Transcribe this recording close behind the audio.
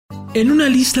En una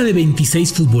lista de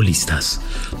 26 futbolistas,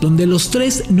 donde los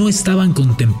 3 no estaban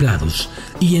contemplados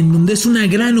y en donde es una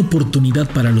gran oportunidad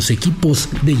para los equipos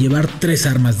de llevar 3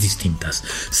 armas distintas,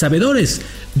 sabedores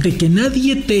de que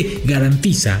nadie te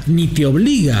garantiza ni te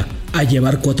obliga a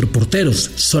llevar 4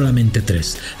 porteros, solamente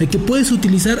 3, de que puedes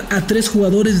utilizar a 3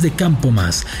 jugadores de campo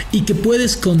más y que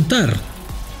puedes contar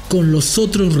con los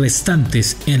otros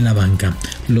restantes en la banca,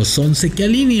 los 11 que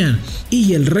alinean,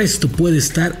 y el resto puede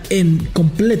estar en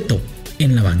completo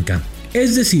en la banca.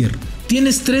 Es decir,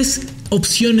 tienes 3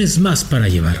 opciones más para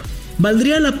llevar.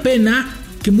 Valdría la pena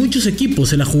que muchos equipos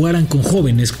se la jugaran con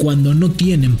jóvenes cuando no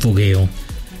tienen fogueo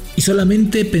y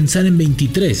solamente pensar en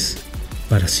 23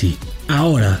 para sí.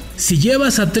 Ahora, si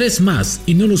llevas a 3 más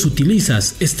y no los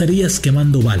utilizas, estarías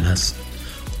quemando balas.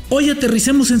 Hoy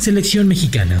aterricemos en selección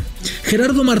mexicana.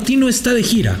 Gerardo Martino está de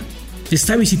gira.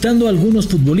 Está visitando a algunos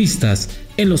futbolistas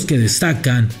en los que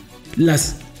destacan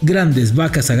las grandes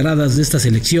vacas sagradas de esta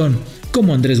selección,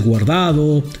 como Andrés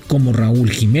Guardado, como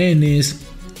Raúl Jiménez,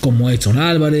 como Edson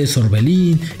Álvarez,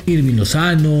 Orbelín, Irving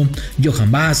Lozano, Johan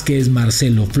Vázquez,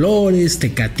 Marcelo Flores,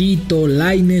 Tecatito,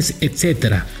 Lainez,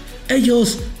 etc.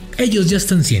 Ellos ya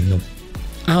están siendo.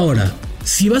 Ahora,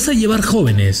 si vas a llevar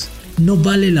jóvenes, no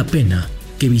vale la pena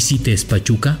que visites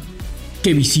Pachuca,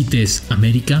 que visites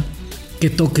América,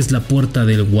 que toques la puerta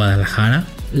del Guadalajara,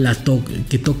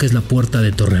 que toques la puerta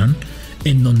de Torreón,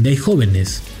 en donde hay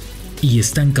jóvenes y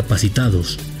están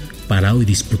capacitados para hoy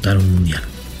disputar un mundial.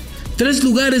 3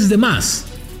 lugares de más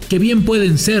que bien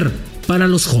pueden ser para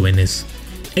los jóvenes.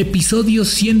 Episodio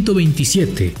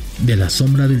 127 de La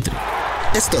Sombra del Tri.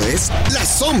 Esto es La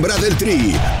Sombra del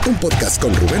Tri, un podcast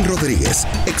con Rubén Rodríguez,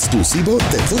 exclusivo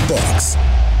de Footbox.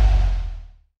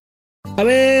 A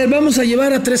ver, vamos a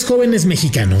llevar a 3 jóvenes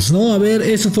mexicanos, ¿no? A ver,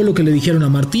 eso fue lo que le dijeron a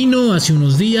Martino hace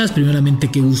unos días. Primeramente,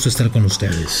 qué gusto estar con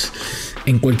ustedes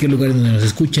en cualquier lugar donde nos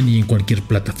escuchen y en cualquier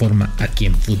plataforma aquí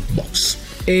en Footbox.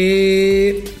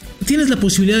 Tienes la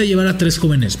posibilidad de llevar a 3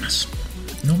 jóvenes más,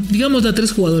 ¿no? Digamos a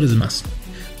 3 jugadores más.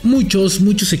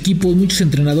 Muchos equipos, muchos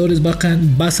entrenadores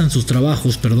basan sus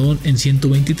trabajos, en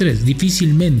 123.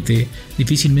 Difícilmente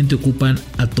ocupan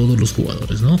a todos los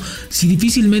jugadores, ¿no? Si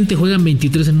difícilmente juegan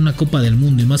 23 en una Copa del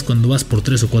Mundo, y más cuando vas por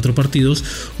 3 o 4 partidos,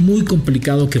 muy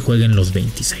complicado que jueguen los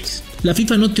 26. La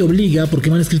FIFA no te obliga, porque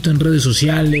me han escrito en redes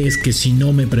sociales que si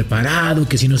no me he preparado,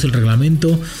 que si no es el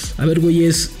reglamento. A ver,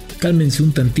 güeyes, cálmense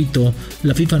un tantito.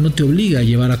 La FIFA no te obliga a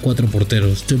llevar a 4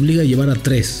 porteros, te obliga a llevar a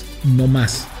 3, no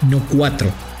más, no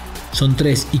 4. Son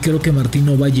 3, y creo que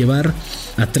Martino va a llevar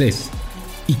a 3.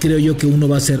 Y creo yo que uno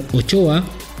va a ser Ochoa,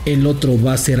 el otro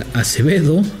va a ser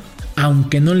Acevedo,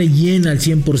 aunque no le llena al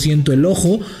 100% el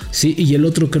ojo, ¿sí? Y el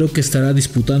otro creo que estará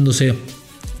disputándose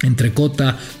entre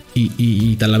Cota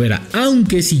y Talavera.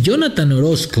 Aunque si Jonathan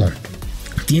Orozco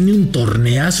tiene un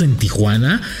torneazo en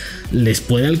Tijuana, les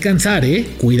puede alcanzar,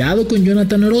 Cuidado con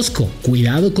Jonathan Orozco.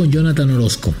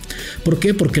 ¿Por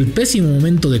qué? Porque el pésimo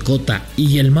momento de Cota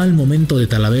y el mal momento de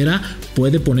Talavera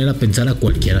puede poner a pensar a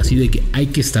cualquiera, así de que hay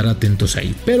que estar atentos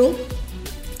ahí. Pero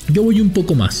yo voy un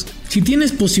poco más. Si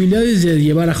tienes posibilidades de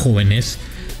llevar a jóvenes,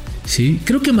 ¿sí?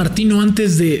 Creo que Martino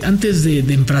antes de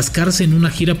enfrascarse en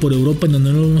una gira por Europa, en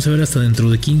donde no lo vamos a ver hasta dentro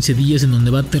de 15 días, en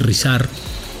donde va a aterrizar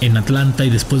en Atlanta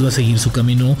y después va a seguir su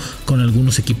camino con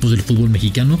algunos equipos del fútbol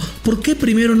mexicano, ¿por qué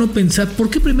primero no pensar? ¿Por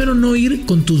qué primero no ir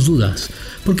con tus dudas?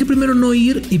 ¿Por qué primero no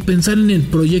ir y pensar en el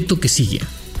proyecto que sigue?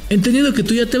 Entendiendo que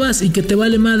tú ya te vas y que te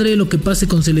vale madre lo que pase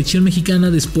con selección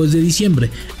mexicana después de diciembre.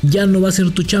 Ya no va a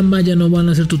ser tu chamba, ya no van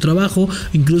a hacer tu trabajo.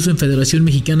 Incluso en Federación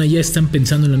Mexicana ya están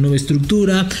pensando en la nueva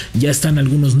estructura, ya están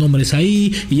algunos nombres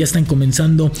ahí y ya están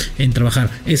comenzando en trabajar.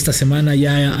 Esta semana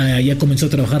ya comenzó a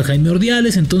trabajar Jaime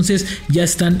Ordiales, entonces ya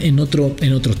están en otro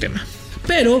tema.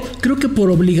 Pero creo que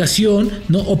por obligación,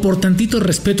 ¿no? O por tantito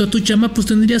respeto a tu chamba, pues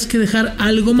tendrías que dejar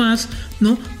algo más,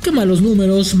 ¿no? Que malos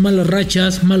números, malas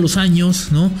rachas, malos años,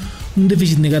 ¿no? Un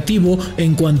déficit negativo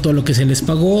en cuanto a lo que se les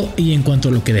pagó y en cuanto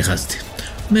a lo que dejaste.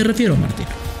 Me refiero, Martín.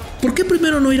 ¿Por qué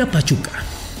primero no ir a Pachuca?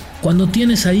 Cuando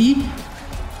tienes ahí,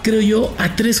 creo yo,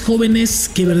 a 3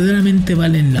 jóvenes que verdaderamente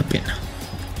valen la pena.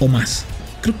 O más.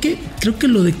 Creo que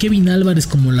lo de Kevin Álvarez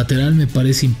como lateral me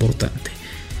parece importante.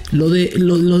 Lo de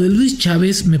Luis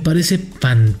Chávez me parece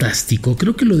fantástico.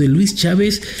 Creo que lo de Luis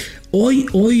Chávez,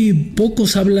 hoy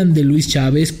pocos hablan de Luis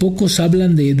Chávez, pocos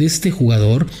hablan de este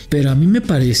jugador, pero a mí me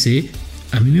parece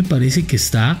que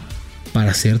está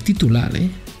para ser titular,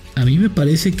 A mí me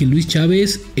parece que Luis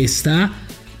Chávez está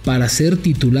para ser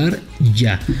titular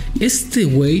ya. Este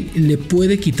güey le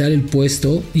puede quitar el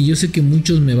puesto, y yo sé que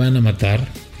muchos me van a matar,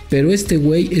 pero este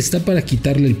güey está para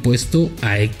quitarle el puesto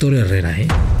a Héctor Herrera,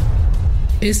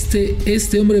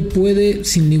 Este hombre puede,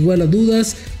 sin igual a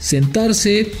dudas,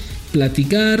 sentarse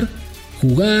platicar,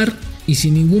 jugar y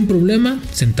sin ningún problema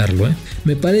sentarlo.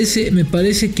 Me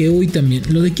parece que hoy también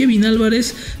lo de Kevin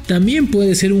Álvarez también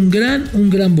puede ser un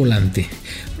gran volante.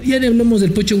 Ya ni hablemos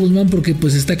del Pocho Guzmán porque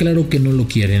pues está claro que no lo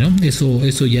quiere, ¿no?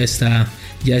 Eso ya está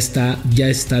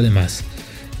de más.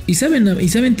 Y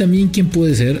saben también quién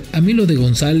puede ser. A mí lo de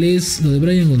González, lo de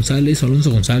Brian González o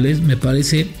Alonso González me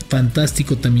parece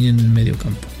fantástico también en el medio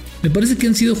campo. Me parece que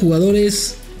han sido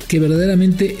jugadores que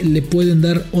verdaderamente le pueden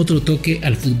dar otro toque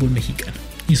al fútbol mexicano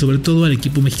y sobre todo al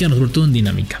equipo mexicano, sobre todo en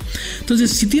dinámica.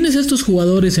 Entonces, si tienes a estos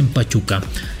jugadores en Pachuca,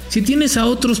 si tienes a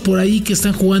otros por ahí que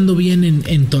están jugando bien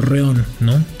en Torreón,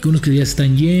 ¿no? Que unos que ya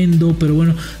están yendo, pero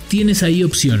bueno, tienes ahí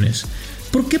opciones.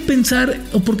 ¿Por qué pensar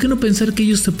o por qué no pensar que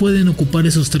ellos te pueden ocupar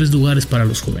esos 3 lugares para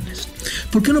los jóvenes?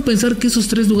 ¿Por qué no pensar que esos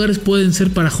 3 lugares pueden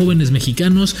ser para jóvenes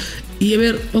mexicanos? Y a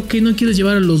ver, ok, no quieres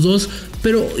llevar a los 2,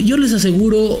 pero yo les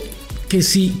aseguro que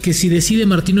si decide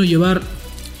Martino llevar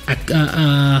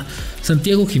a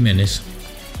Santiago Jiménez,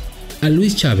 a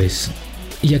Luis Chávez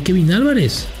y a Kevin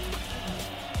Álvarez,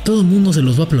 todo el mundo se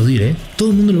los va a aplaudir, todo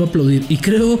el mundo lo va a aplaudir. Y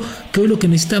creo que hoy lo que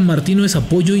necesita Martino es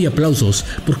apoyo y aplausos,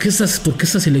 porque esta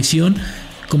selección,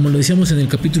 como lo decíamos en el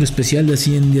capítulo especial de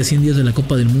 100 días de la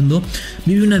Copa del Mundo,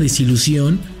 vive una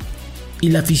desilusión y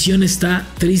la afición está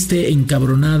triste,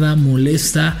 encabronada,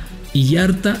 molesta y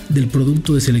harta del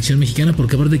producto de selección mexicana,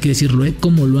 porque aparte hay que decirlo,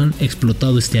 cómo lo han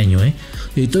explotado este año,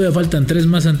 y todavía faltan 3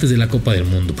 más antes de la Copa del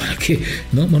Mundo, ¿para qué?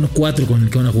 ¿No? Bueno, 4 con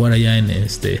el que van a jugar allá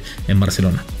en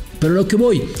Barcelona. Pero lo que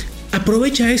voy,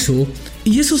 aprovecha eso,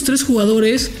 y esos 3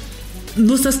 jugadores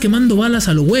no estás quemando balas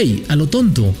a lo güey, a lo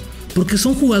tonto, porque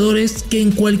son jugadores que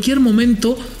en cualquier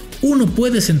momento uno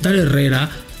puede sentar a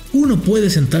Herrera,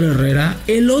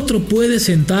 el otro puede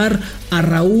sentar a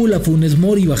Raúl, a Funes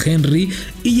Mori y a Henry,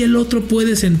 y el otro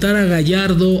puede sentar a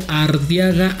Gallardo, a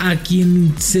Arteaga, a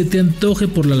quien se te antoje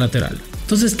por la lateral.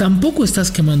 Entonces tampoco estás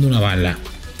quemando una bala,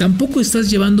 tampoco estás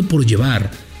llevando por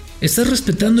llevar, estás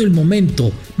respetando el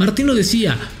momento. Martino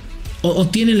decía, o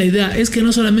tiene la idea, es que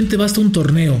no solamente basta un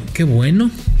torneo. Qué bueno,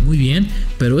 muy bien,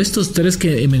 pero estos 3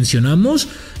 que mencionamos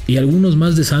y algunos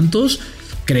más de Santos,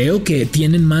 creo que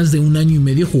tienen más de 1 año y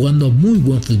medio jugando a muy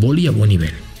buen fútbol y a buen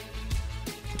nivel.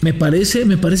 Me parece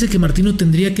que Martino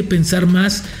tendría que pensar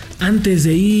más antes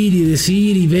de ir y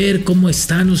decir y ver cómo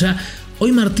están. O sea,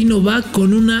 hoy Martino va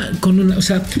con una, o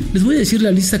sea, les voy a decir la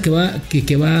lista que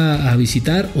va a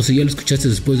visitar, o si ya lo escuchaste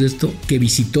después de esto, que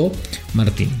visitó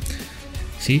Martino.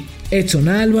 ¿Sí? Edson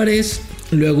Álvarez,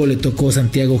 luego le tocó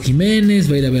Santiago Jiménez,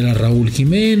 va a ir a ver a Raúl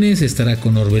Jiménez, estará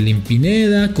con Orbelín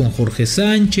Pineda, con Jorge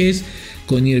Sánchez,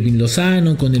 con Irving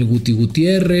Lozano, con el Guti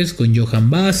Gutiérrez, con Johan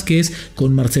Vázquez,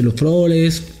 con Marcelo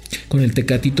Flores, con el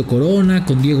Tecatito Corona,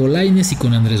 con Diego Lainez y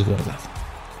con Andrés Guardado.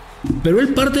 Pero él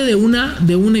parte de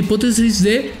una hipótesis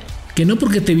de que no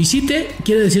porque te visite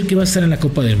quiere decir que vas a estar en la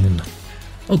Copa del Mundo.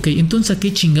 Ok, entonces ¿a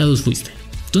qué chingados fuiste?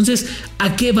 Entonces,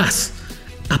 ¿a qué vas?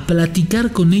 ¿A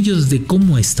platicar con ellos de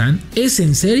cómo están? ¿Es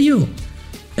en serio?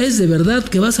 ¿Es de verdad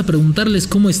que vas a preguntarles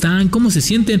cómo están, cómo se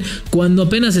sienten cuando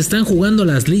apenas están jugando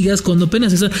las ligas, cuando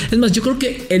apenas están? Es más, yo creo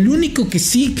que el único que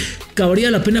sí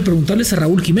cabría la pena preguntarles a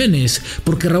Raúl Jiménez,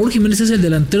 porque Raúl Jiménez es el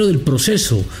delantero del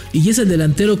proceso y es el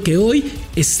delantero que hoy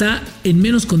está en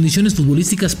menos condiciones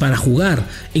futbolísticas para jugar,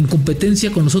 en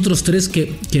competencia con los otros 3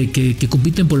 que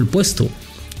compiten por el puesto,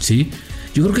 ¿sí?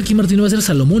 Yo creo que aquí Martino va a ser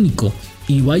salomónico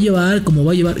y va a llevar como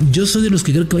va a llevar. Yo soy de los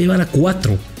que creo que va a llevar a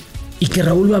 4. Y que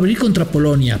Raúl va a abrir contra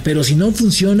Polonia, pero si no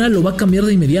funciona lo va a cambiar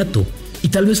de inmediato. Y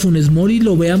tal vez Funes Mori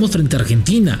lo veamos frente a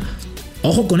Argentina.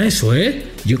 Ojo con eso,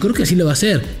 yo creo que así le va a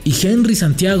hacer. Y Henry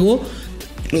Santiago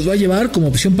los va a llevar como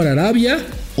opción para Arabia,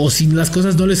 o si las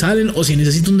cosas no le salen, o si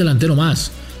necesita un delantero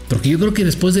más. Porque yo creo que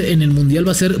después en el Mundial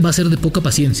va a ser de poca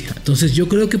paciencia. Entonces yo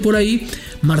creo que por ahí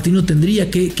Martino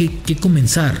tendría que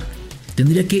comenzar.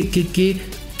 Tendría que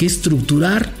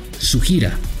estructurar su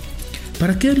gira.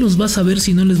 ¿Para qué los vas a ver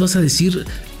si no les vas a decir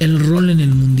el rol en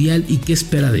el Mundial y qué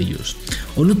espera de ellos?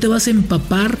 ¿O no te vas a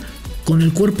empapar con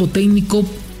el cuerpo técnico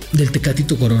del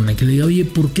Tecatito Corona? Que le diga, oye,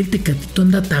 ¿por qué el Tecatito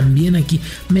anda tan bien aquí?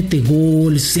 Mete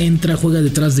gol, centra, juega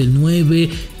detrás del 9.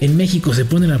 En México se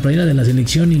pone la playera de la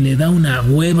selección y le da una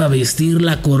hueva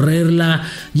vestirla, correrla.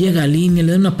 Llega a línea,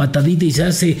 le da una patadita y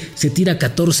se tira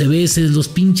 14 veces. Los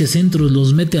pinches centros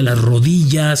los mete a las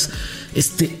rodillas.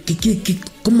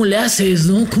 ¿Cómo le haces,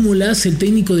 no? ¿Cómo le hace el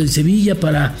técnico del Sevilla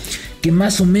para que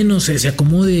más o menos se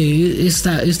acomode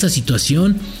esta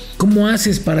situación? ¿Cómo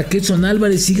haces para que Edson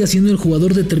Álvarez siga siendo el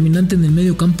jugador determinante en el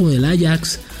medio campo del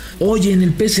Ajax? Oye, en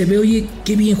el PSV, oye,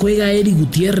 qué bien juega Eric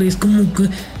Gutiérrez. ¿Cómo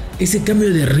que ese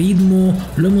cambio de ritmo,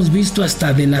 lo hemos visto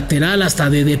hasta de lateral, hasta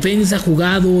de defensa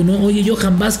jugado, ¿no? Oye,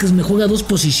 Johan Vázquez me juega 2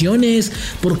 posiciones,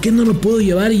 ¿por qué no lo puedo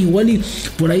llevar? Igual y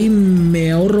por ahí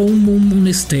me ahorro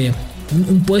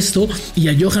un puesto y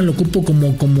a Johan lo ocupo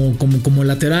como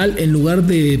lateral en lugar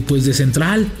de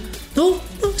central. No,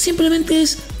 simplemente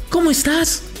es ¿cómo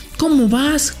estás? ¿Cómo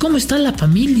vas? ¿Cómo está la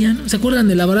familia? ¿No? ¿Se acuerdan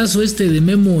del abrazo de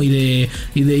Memo y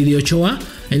de Ochoa?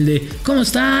 El de ¿cómo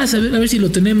estás? A ver si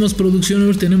lo tenemos, producción, a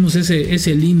ver, tenemos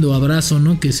ese lindo abrazo,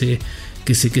 ¿no? Que se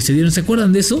dieron. ¿Se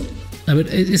acuerdan de eso? A ver,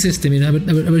 es mira, a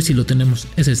ver si lo tenemos.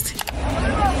 Es este.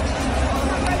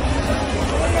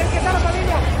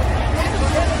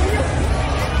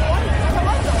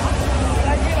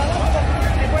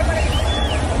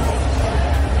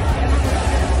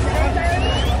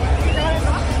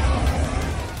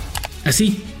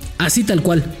 Así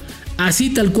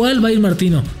tal cual va a ir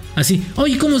Martino. Así,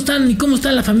 oye, ¿cómo están? ¿Y cómo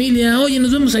está la familia? Oye,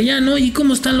 nos vemos allá, ¿no? ¿Y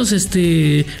cómo están los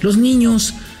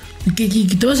niños? ¿Que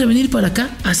te vas a venir para acá?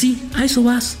 Así, a eso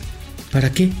vas.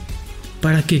 ¿Para qué?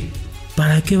 ¿Para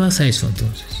qué vas a eso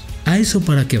entonces? ¿A eso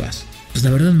para qué vas? Pues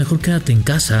la verdad, mejor quédate en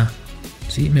casa,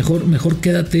 ¿sí? Mejor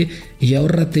quédate y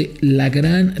ahórrate la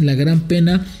gran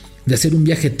pena de hacer un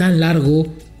viaje tan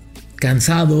largo,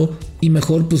 cansado, y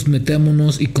mejor pues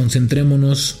metámonos y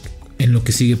concentrémonos en lo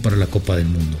que sigue para la Copa del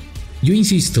Mundo. Yo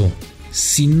insisto,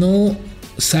 si no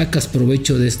sacas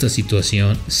provecho de esta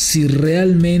situación, si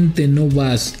realmente no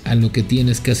vas a lo que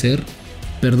tienes que hacer,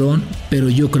 perdón, pero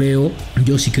yo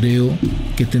sí creo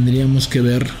que tendríamos que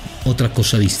ver otra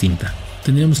cosa distinta.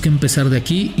 Tendríamos que empezar de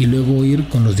aquí y luego ir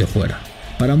con los de afuera.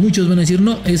 Para muchos van a decir,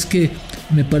 no, es que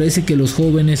me parece que los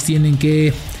jóvenes tienen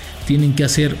que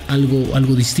hacer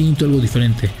algo distinto, algo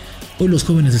diferente. Hoy los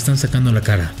jóvenes están sacando la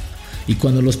cara y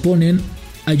cuando los ponen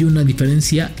hay una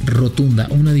diferencia rotunda,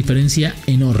 una diferencia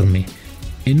enorme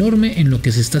en lo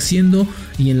que se está haciendo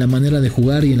y en la manera de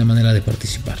jugar y en la manera de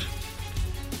participar.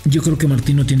 Yo creo que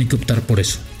Martino tiene que optar por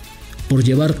eso, por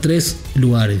llevar 3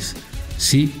 lugares,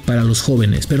 sí, para los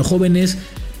jóvenes, pero jóvenes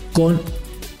con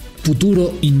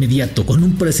futuro inmediato, con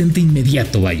un presente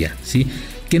inmediato, vaya, sí,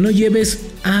 que no lleves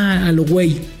a lo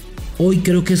güey. Hoy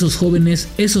creo que esos jóvenes,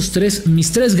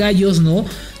 mis 3 gallos, ¿no?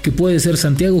 Que puede ser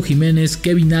Santiago Jiménez,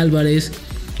 Kevin Álvarez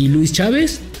y Luis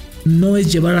Chávez, no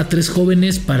es llevar a 3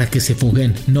 jóvenes para que se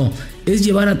foguen, no, es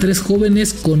llevar a 3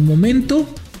 jóvenes con momento,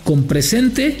 con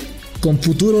presente, con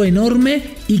futuro enorme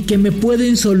y que me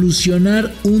pueden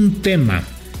solucionar un tema,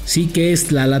 sí, que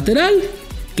es la lateral,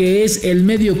 que es el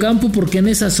medio campo, porque en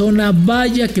esa zona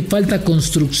vaya que falta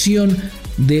construcción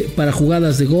para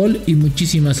jugadas de gol y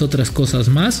muchísimas otras cosas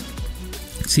más.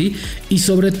 ¿Sí? Y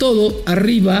sobre todo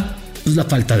arriba, pues la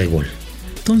falta de gol.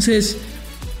 Entonces,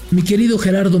 mi querido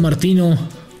Gerardo Martino,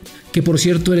 que por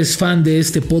cierto eres fan de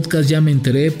este podcast, ya me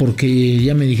enteré porque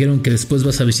ya me dijeron que después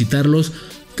vas a visitarlos.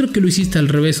 Creo que lo hiciste al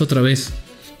revés otra vez.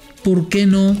 ¿Por qué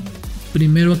no?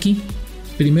 Primero aquí,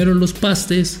 primero los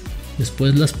pastes,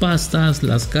 después las pastas,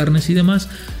 las carnes y demás,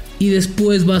 y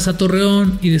después vas a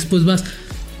Torreón y después vas,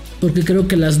 porque creo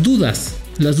que las dudas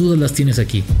las tienes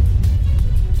aquí.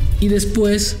 Y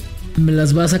después me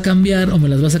las vas a cambiar o me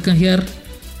las vas a canjear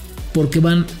porque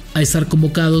van a estar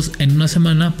convocados en una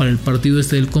semana para el partido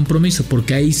del compromiso,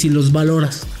 porque ahí sí los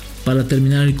valoras para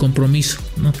terminar el compromiso,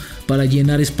 ¿no? Para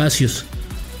llenar espacios.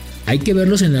 Hay que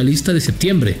verlos en la lista de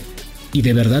septiembre. Y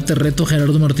de verdad te reto,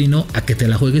 Gerardo Martino, a que te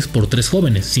la juegues por 3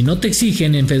 jóvenes. Si no te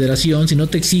exigen en federación, si no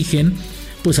te exigen,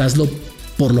 pues hazlo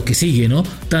por lo que sigue, ¿no?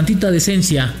 Tantita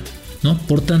decencia, ¿no?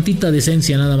 Por tantita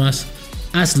decencia nada más.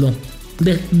 Hazlo.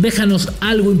 Déjanos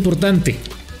algo importante.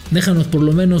 Déjanos por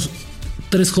lo menos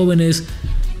 3 jóvenes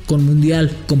con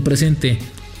mundial, con presente.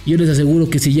 Yo les aseguro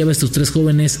que si lleva estos 3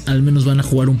 jóvenes, al menos van a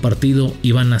jugar un partido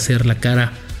y van a hacer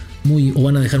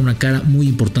van a dejar una cara muy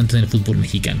importante en el fútbol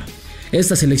mexicano.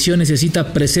 Esta selección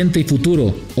necesita presente y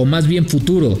futuro, o más bien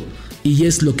futuro, y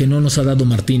es lo que no nos ha dado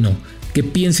Martino. Que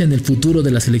piense en el futuro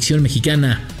de la selección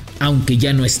mexicana, aunque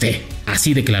ya no esté.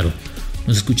 Así de claro.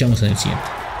 Nos escuchamos en el siguiente.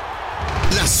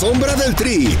 La Sombra del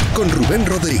Tri, con Rubén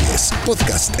Rodríguez,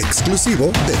 podcast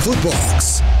exclusivo de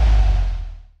Footbox.